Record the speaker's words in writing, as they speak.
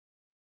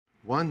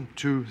1,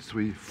 2,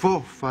 3,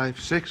 4, 5,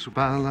 6.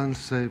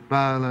 Balance,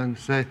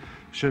 balance,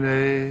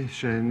 chaîner,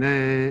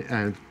 chaîner,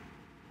 and...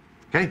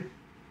 Okay,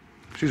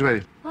 she's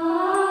ready.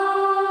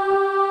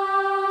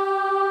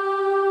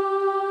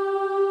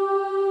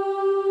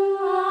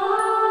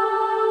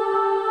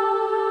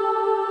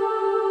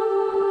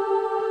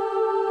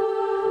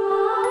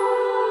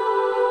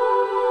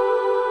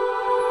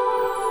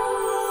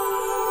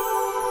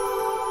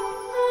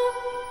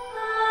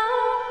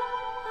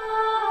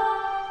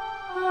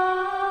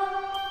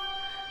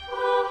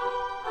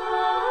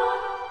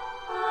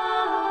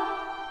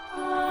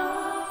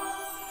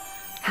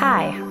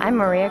 Hi, I'm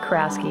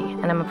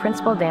Kowroski, and I'm a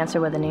principal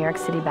dancer with the New York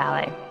City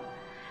Ballet.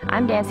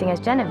 I'm dancing as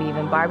Genevieve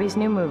in Barbie's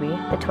new movie,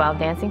 The 12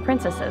 Dancing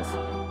Princesses.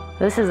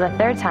 This is the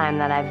third time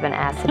that I've been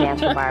asked to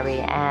dance for Barbie,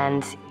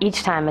 and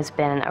each time has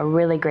been a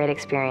really great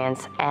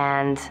experience,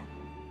 and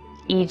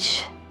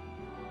each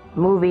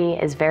movie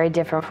is very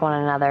different from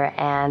one another,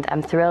 and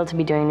I'm thrilled to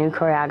be doing new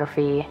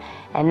choreography,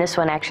 and this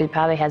one actually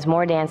probably has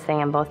more dancing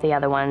than both the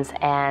other ones,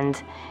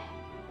 and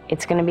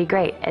it's going to be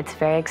great. It's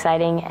very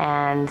exciting,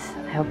 and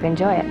I hope you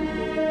enjoy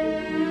it.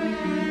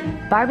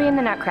 Barbie and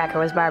the Nutcracker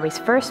was Barbie's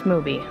first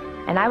movie,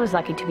 and I was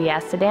lucky to be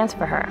asked to dance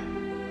for her.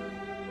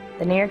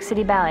 The New York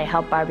City Ballet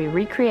helped Barbie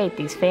recreate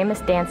these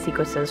famous dance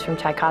sequences from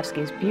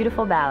Tchaikovsky's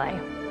beautiful ballet.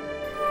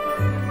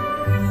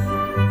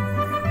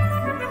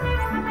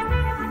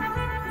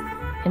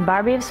 In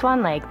Barbie of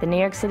Swan Lake, the New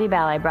York City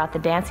Ballet brought the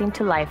dancing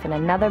to life in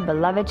another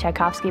beloved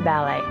Tchaikovsky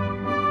ballet.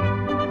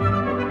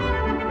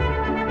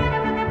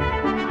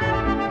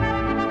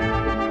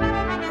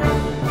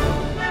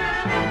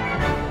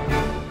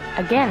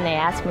 Again, they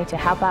asked me to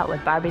help out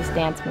with Barbie's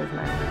dance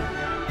movement.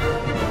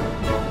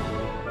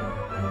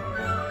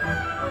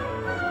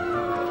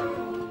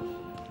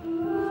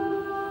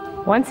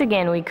 Once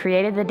again, we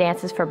created the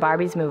dances for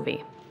Barbie's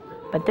movie,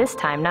 but this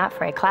time not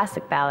for a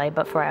classic ballet,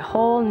 but for a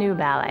whole new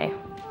ballet.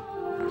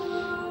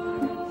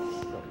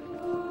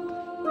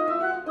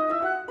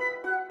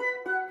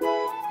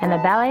 And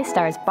the ballet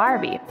stars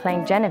Barbie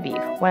playing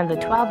Genevieve, one of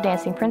the 12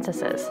 dancing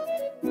princesses.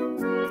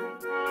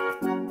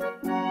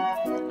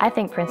 I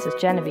think Princess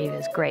Genevieve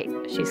is great.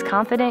 She's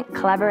confident,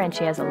 clever, and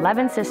she has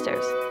 11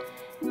 sisters.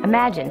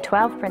 Imagine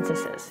 12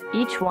 princesses,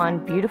 each one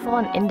beautiful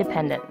and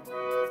independent.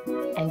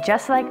 And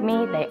just like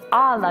me, they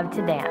all love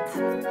to dance.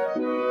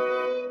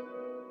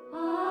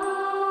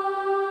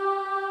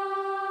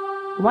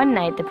 One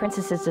night, the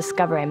princesses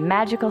discover a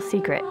magical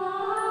secret,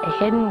 a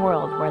hidden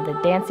world where the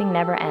dancing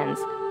never ends.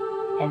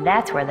 And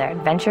that's where their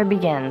adventure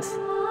begins.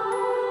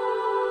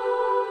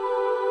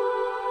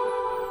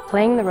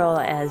 Playing the role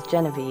as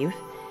Genevieve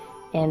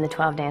in the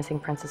 12 Dancing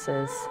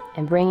Princesses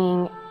and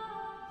bringing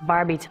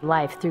Barbie to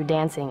life through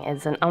dancing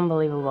is an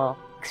unbelievable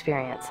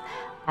experience.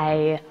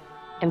 I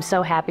am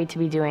so happy to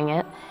be doing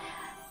it.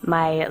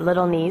 My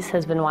little niece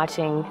has been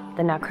watching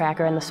the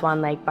Nutcracker and the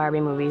Swan Lake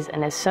Barbie movies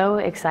and is so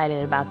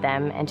excited about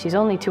them, and she's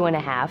only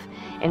 2½,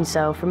 and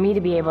so for me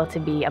to be able to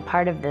be a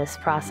part of this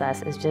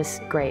process is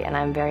just great, and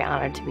I'm very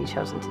honored to be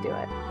chosen to do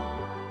it.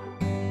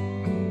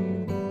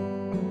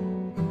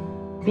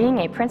 Being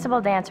a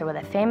principal dancer with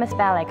a famous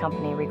ballet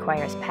company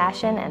requires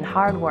passion and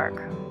hard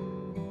work.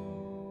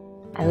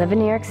 I live in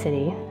New York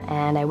City,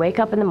 and I wake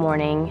up in the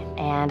morning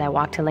and I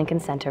walk to Lincoln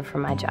Center for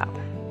my job.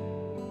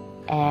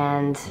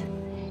 And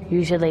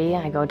usually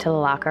I go to the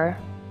locker,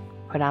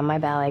 put on my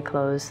ballet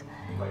clothes,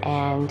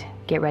 and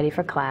get ready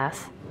for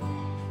class,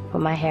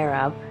 put my hair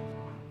up,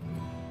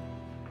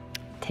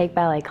 take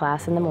ballet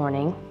class in the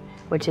morning,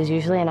 which is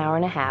usually an hour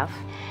and a half.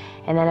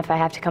 And then if I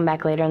have to come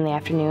back later in the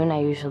afternoon,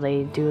 I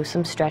usually do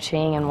some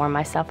stretching and warm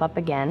myself up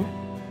again.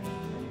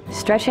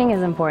 Stretching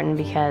is important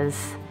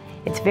because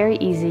it's very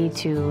easy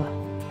to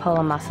pull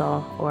a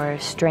muscle or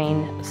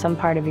strain some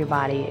part of your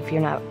body if you're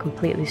not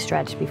completely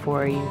stretched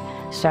before you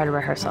start a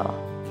rehearsal.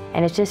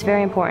 And it's just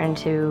very important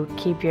to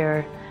keep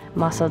your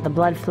muscle, the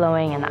blood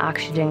flowing and the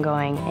oxygen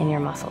going in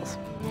your muscles.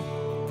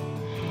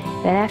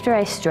 Then after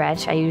I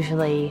stretch, I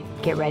usually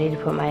get ready to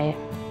put my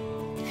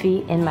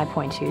feet in my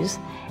pointe shoes.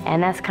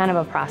 And that's kind of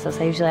a process.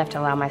 I usually have to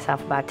allow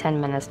myself about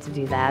 10 minutes to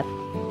do that.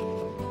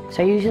 So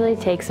I usually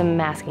take some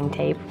masking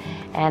tape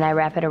and I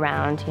wrap it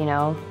around, you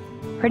know,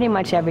 pretty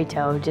much every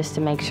toe just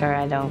to make sure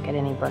I don't get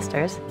any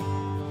blisters.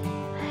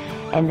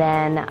 And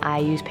then I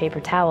use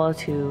paper towel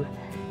to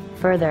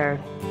further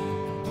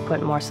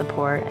put more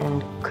support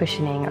and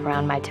cushioning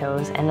around my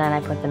toes, and then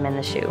I put them in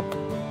the shoe.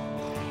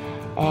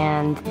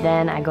 And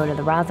then I go to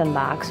the rosin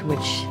box,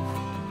 which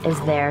is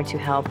there to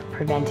help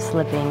prevent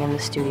slipping in the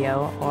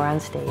studio or on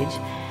stage.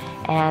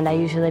 And I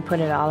usually put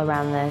it all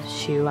around the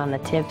shoe, on the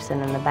tips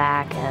and in the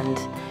back, and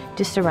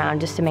just around,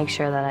 just to make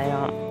sure that I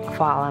don't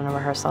fall on a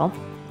rehearsal.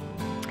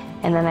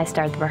 And then I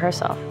start the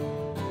rehearsal.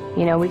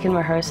 You know, we can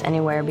rehearse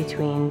anywhere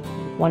between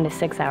 1 to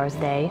 6 hours a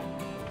day.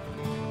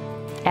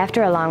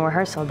 After a long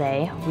rehearsal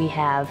day, we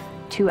have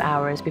 2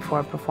 hours before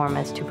a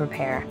performance to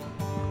prepare.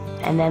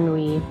 And then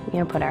we,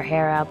 put our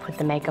hair up, put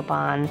the makeup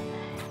on,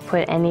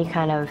 put any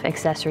kind of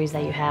accessories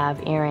that you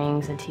have,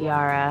 earrings, a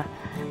tiara,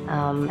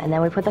 and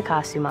then we put the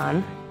costume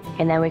on.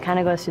 And then we kind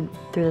of go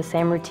through the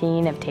same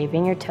routine of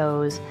taping your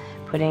toes,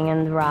 putting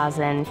in the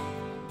rosin,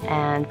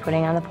 and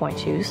putting on the pointe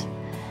shoes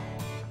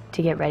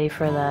to get ready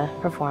for the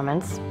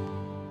performance.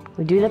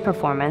 We do the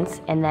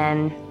performance, and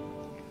then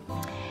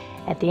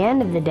at the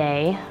end of the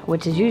day,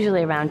 which is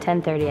usually around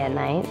 10:30 at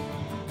night,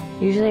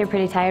 usually you're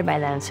pretty tired by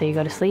then, so you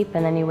go to sleep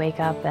and then you wake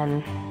up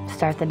and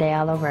start the day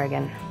all over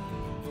again.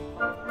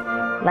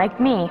 Like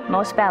me,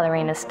 most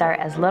ballerinas start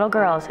as little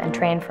girls and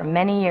train for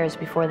many years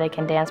before they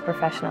can dance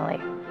professionally.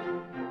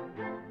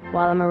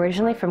 While I'm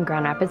originally from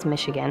Grand Rapids,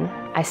 Michigan,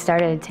 I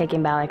started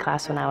taking ballet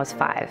class when I was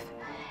 5.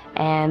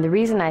 And the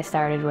reason I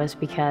started was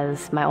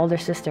because my older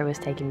sister was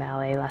taking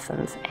ballet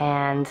lessons,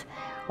 and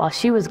while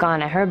she was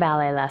gone at her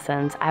ballet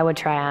lessons, I would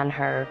try on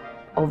her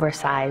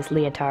oversized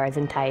leotards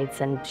and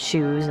tights and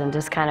shoes and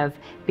just kind of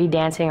be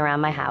dancing around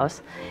my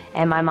house.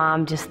 And my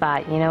mom just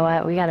thought, you know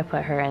what, we gotta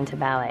put her into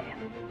ballet.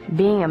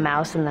 Being a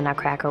mouse in the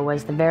Nutcracker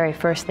was the very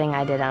first thing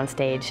I did on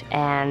stage,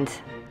 and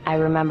I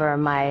remember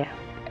my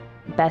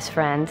best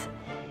friend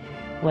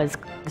was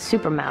the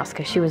super mouse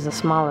because she was the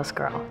smallest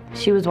girl.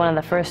 She was one of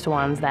the first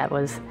ones that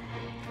was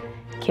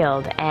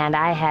killed, and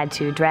I had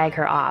to drag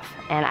her off,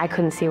 and I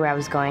couldn't see where I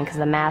was going because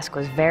the mask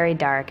was very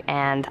dark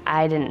and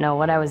I didn't know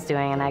what I was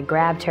doing, and I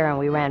grabbed her and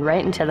we ran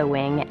right into the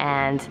wing,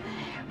 and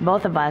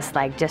both of us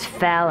like just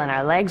fell and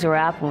our legs were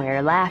up and we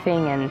were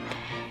laughing, and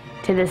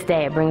to this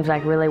day it brings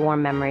like really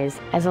warm memories.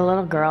 As a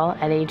little girl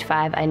at age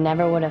 5, I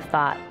never would have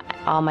thought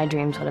all my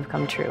dreams would have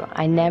come true.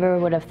 I never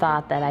would have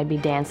thought that I'd be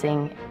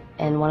dancing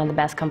in one of the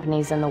best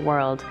companies in the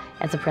world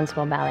as a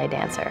principal ballet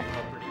dancer.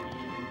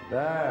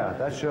 Yeah,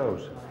 that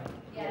shows.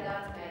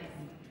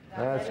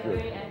 That's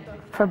good.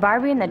 For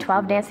Barbie and the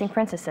 12 Dancing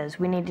Princesses,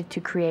 we needed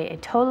to create a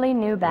totally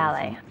new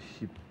ballet.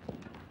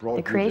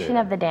 The creation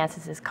of the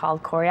dances is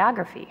called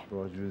choreography.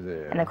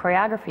 And the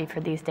choreography for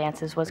these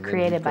dances was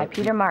created by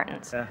Peter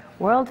Martins,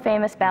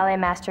 world-famous ballet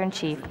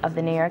master-in-chief of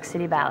the New York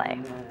City Ballet.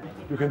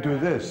 You can do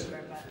this.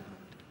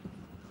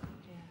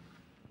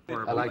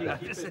 I like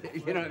that.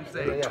 You know what I'm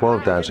saying?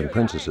 12 Dancing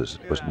Princesses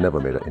was never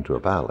made into a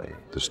ballet.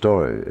 The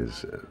story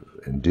is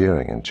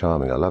endearing and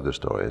charming. I love the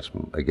story. It's,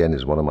 again,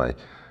 is one of my,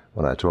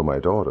 when I told my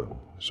daughter,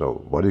 so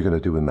what are you going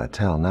to do with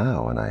Mattel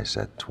now? And I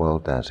said,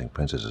 12 Dancing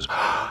Princesses.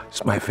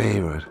 It's my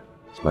favorite.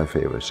 It's my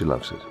favorite. She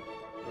loves it.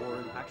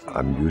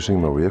 I'm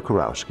using Maria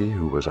Kowroski,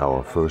 who was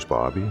our first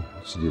Barbie.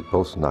 She did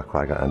both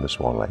Nutcracker and the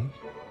Swan Lake.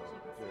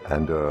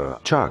 And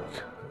Chuck,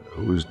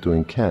 who's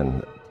doing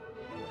Ken.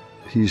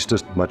 He's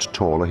just much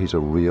taller. He's a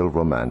real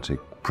romantic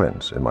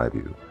prince, in my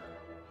view,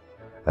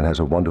 and has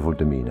a wonderful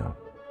demeanor.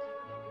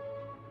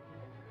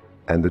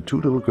 And the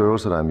 2 little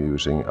girls that I'm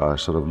using are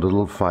sort of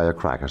little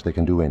firecrackers. They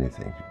can do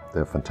anything.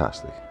 They're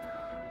fantastic.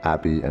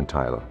 Abby and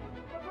Tyler.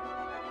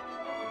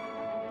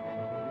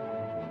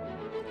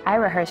 I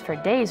rehearsed for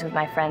days with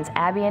my friends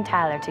Abby and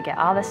Tyler to get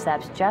all the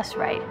steps just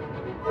right.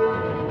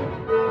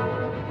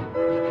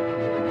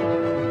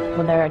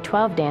 Well, there are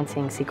 12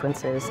 dancing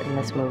sequences in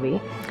this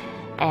movie,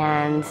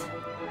 and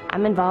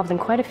I'm involved in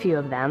quite a few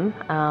of them.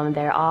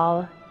 They're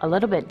all a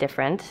little bit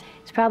different.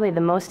 It's probably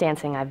the most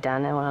dancing I've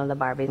done in one of the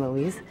Barbie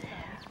movies.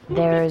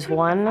 There's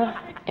one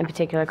in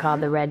particular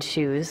called The Red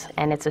Shoes,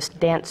 and it's a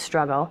dance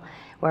struggle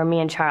where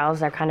me and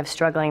Charles are kind of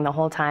struggling the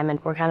whole time, and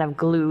we're kind of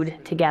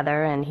glued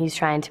together, and he's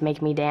trying to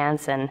make me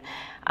dance, and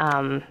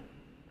I'm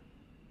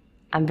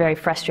very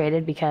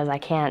frustrated because I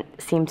can't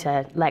seem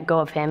to let go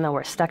of him, and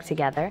we're stuck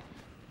together.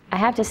 I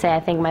have to say, I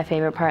think my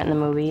favorite part in the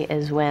movie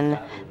is when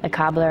the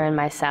cobbler and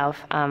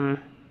myself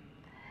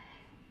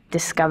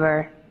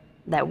discover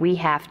that we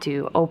have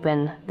to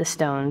open the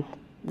stone,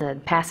 the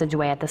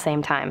passageway at the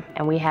same time,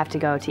 and we have to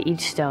go to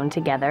each stone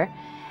together,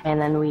 and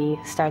then we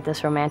start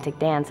this romantic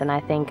dance. And I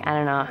think, I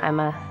don't know,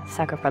 I'm a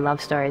sucker for love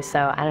stories,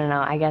 so I don't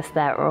know, I guess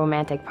that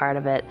romantic part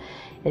of it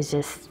is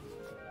just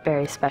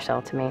very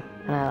special to me,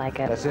 and I like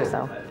it. That's it.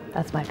 So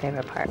that's my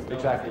favorite part.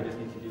 Exactly.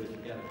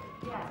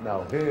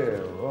 Now here,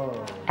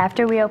 whoa.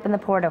 After we open the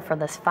portal for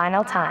this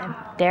final time,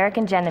 Derek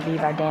and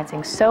Genevieve are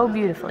dancing so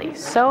beautifully,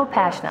 so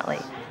passionately,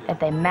 that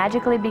they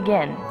magically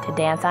begin to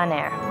dance on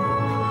air.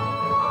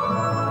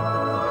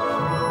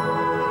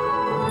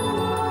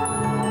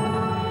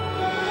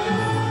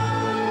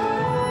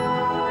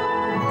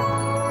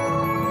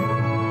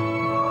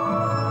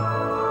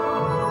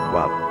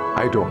 Well,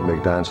 I don't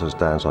make dancers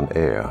dance on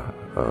air.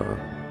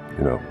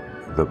 You know,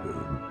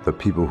 the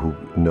people who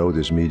know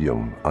this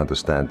medium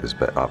understand this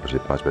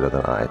opposite much better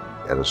than I.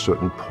 At a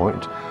certain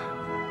point,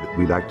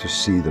 we like to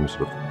see them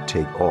sort of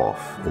take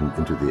off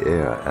into the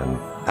air and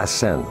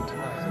ascend.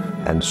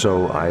 And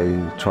so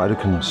I try to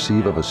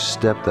conceive of a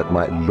step that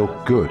might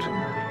look good,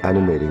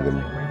 animating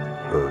them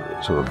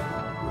sort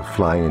of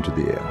flying into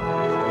the air.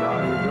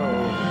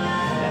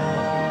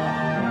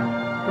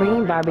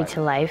 Bringing Barbie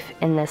to life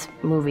in this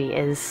movie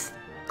is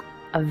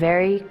a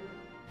very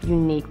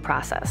unique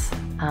process.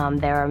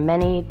 There are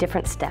many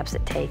different steps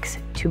it takes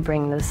to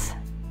bring this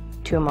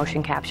to a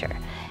motion capture.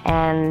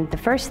 And the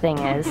first thing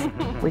is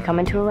we come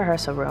into a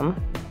rehearsal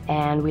room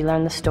and we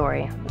learn the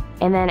story.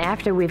 And then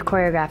after we've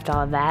choreographed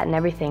all of that and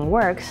everything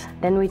works,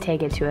 then we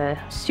take it to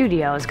a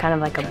studio. It's kind of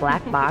like a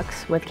black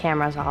box with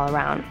cameras all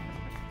around.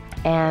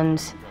 And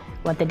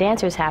what the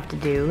dancers have to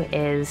do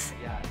is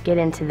get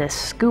into this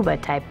scuba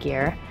type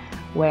gear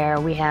where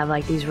we have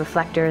like these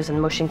reflectors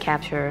and motion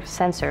capture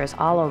sensors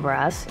all over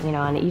us, you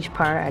know, on each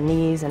part, our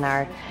knees and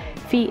our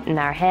feet and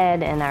our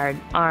head and our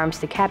arms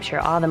to capture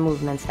all the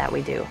movements that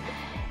we do.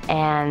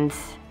 And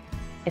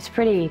it's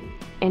pretty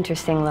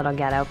interesting little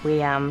getup.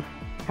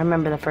 I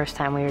remember the first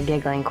time we were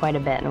giggling quite a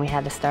bit and we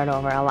had to start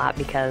over a lot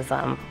because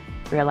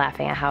we were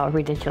laughing at how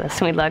ridiculous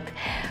we looked.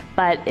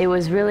 But it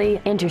was really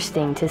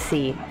interesting to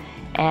see.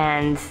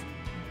 And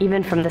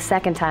even from the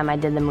second time I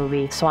did the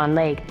movie, Swan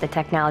Lake, the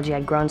technology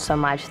had grown so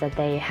much that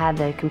they had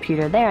the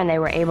computer there and they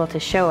were able to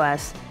show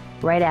us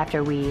right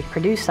after we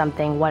produced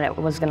something what it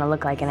was going to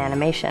look like in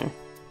animation.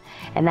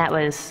 And that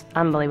was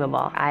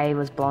unbelievable. I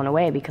was blown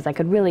away because I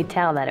could really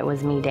tell that it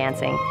was me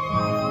dancing.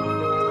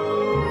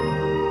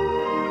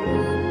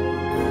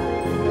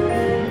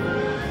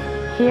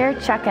 Here,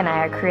 Chuck and I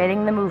are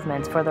creating the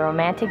movements for the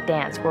romantic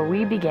dance where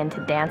we begin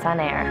to dance on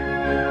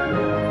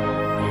air.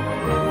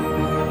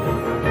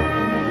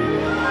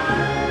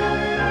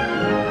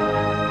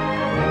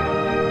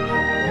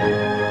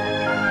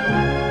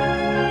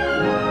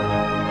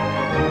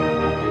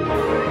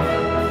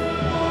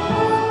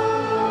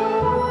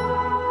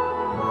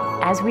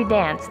 As we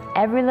dance,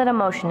 every little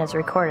motion is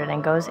recorded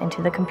and goes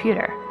into the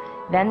computer.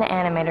 Then the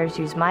animators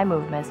use my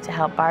movements to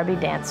help Barbie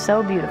dance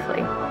so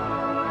beautifully.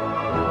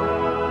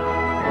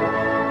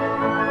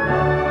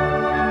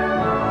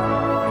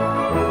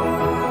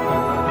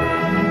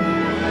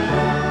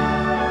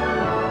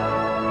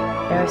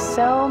 There are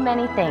so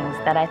many things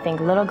that I think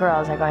little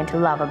girls are going to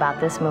love about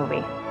this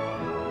movie.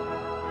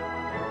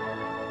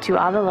 To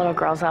all the little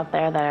girls out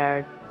there that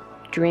are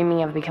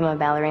dreaming of becoming a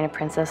ballerina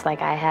princess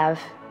like I have,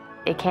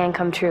 it can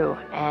come true.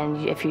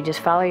 And if you just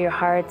follow your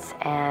hearts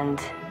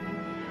and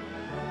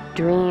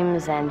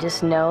dreams and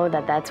just know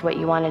that that's what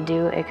you want to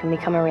do, it can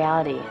become a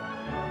reality.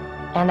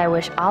 And I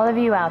wish all of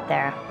you out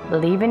there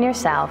believe in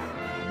yourself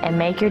and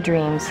make your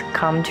dreams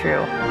come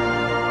true.